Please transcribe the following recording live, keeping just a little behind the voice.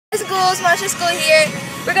School, Smasher School here.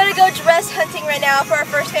 We're gonna go dress hunting right now for our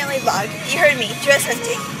first family vlog. You heard me, dress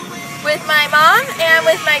hunting. With my mom and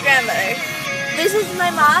with my grandmother. This is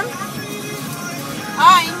my mom.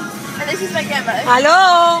 Hi. And this is my grandmother.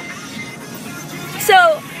 Hello.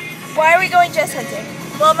 So, why are we going dress hunting?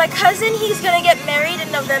 Well, my cousin, he's gonna get married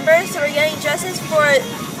in November, so we're getting dresses for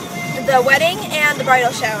the wedding and the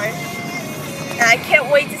bridal shower. And I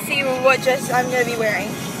can't wait to see what dress I'm gonna be wearing.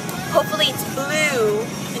 Hopefully it's blue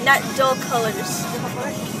and not dull colors.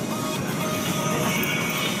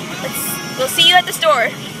 We'll see you at the store.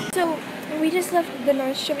 So we just left the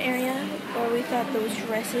Nordstrom area where we thought those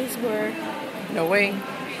dresses were. No way.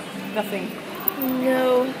 Nothing.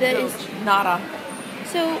 No, that is nada.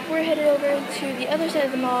 So we're headed over to the other side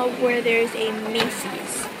of the mall where there's a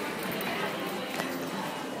Macy's.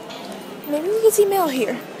 Maybe we can see Mel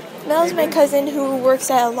here. Mel's my cousin who works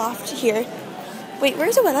at a loft here. Wait,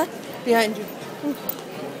 where's Abuela? Behind you.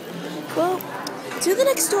 Well, to the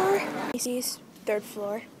next store. Macy's, 3rd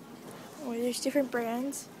floor, where there's different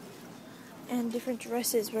brands and different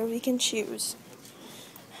dresses where we can choose.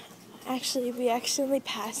 Actually, we accidentally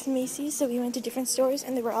passed Macy's, so we went to different stores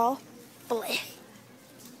and they were all bleh.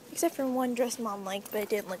 Except for one dress Mom liked, but it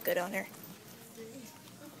didn't look good on her.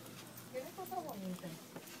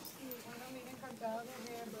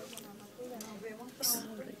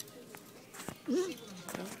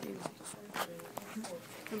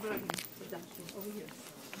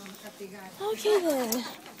 Okay then.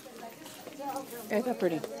 It's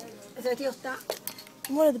pretty.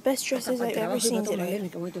 One of the best dresses I've ever seen today.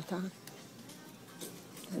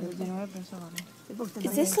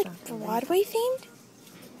 Is this like Broadway themed?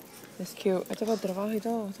 It's cute. Esta para el trabajo y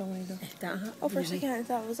todo, está bonito. Oh, for a second I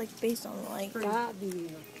thought it was like based on like.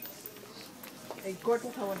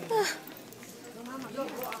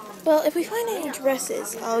 Well, if we find any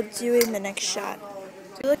dresses, I'll do it in the next shot.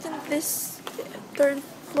 We looked at this 3rd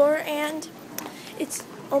floor and it's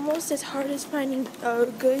almost as hard as finding a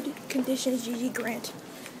good condition Gigi Grant.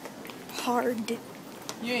 Hard.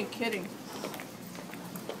 You ain't kidding.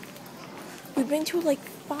 We've been to like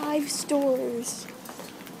 5 stores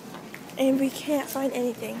and we can't find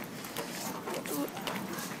anything.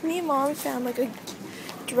 Me and Mom found like a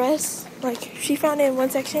dress, like she found it in one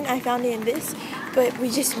section, I found it in this, but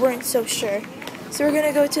we just weren't so sure. So we're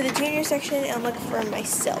gonna go to the junior section and look for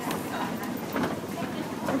myself.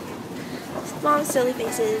 Mom's silly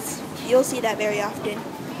faces. You'll see that very often.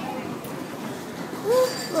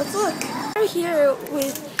 Let's look. We're here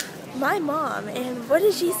with my mom, and what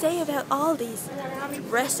did she say about all these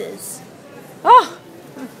dresses? Oh!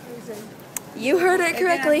 You heard it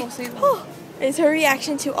correctly. Oh, is her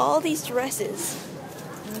reaction to all these dresses.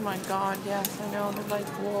 Oh my god, yes, I know. They're like,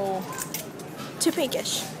 whoa. Too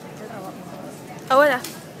pinkish. Abuela,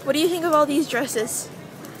 what do you think of all these dresses?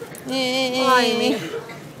 You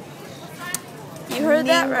heard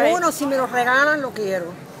that right. Si me los regalan, lo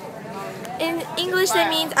quiero. In English, that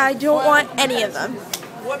means I don't want any of them. To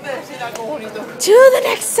the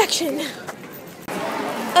next section.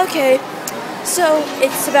 Okay, so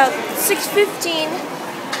it's about 6:15.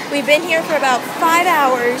 We've been here for about 5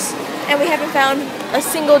 hours, and we haven't found a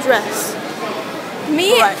single dress.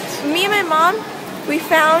 Me and my mom, we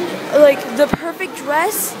found like the perfect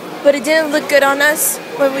dress, but it didn't look good on us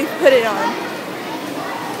when we put it on.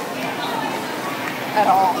 At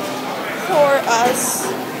all. For us.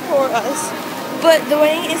 But the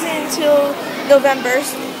wedding isn't until November,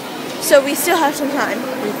 so we still have some time.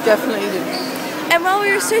 We definitely do. And while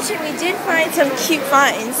we were searching, we did find some cute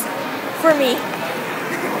finds for me.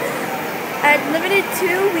 At Limited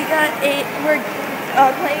 2, we're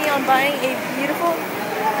planning on buying a beautiful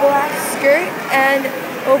black skirt, and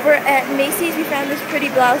over at Macy's we found this pretty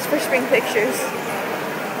blouse for spring pictures.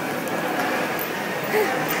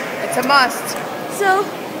 It's a must. So,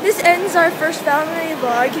 this ends our first family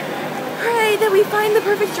vlog. Pray that we find the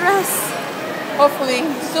perfect dress. Hopefully.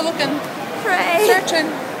 Still looking. Pray.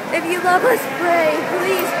 Searching. If you love us, pray.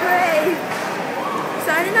 Please pray.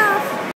 Signing off.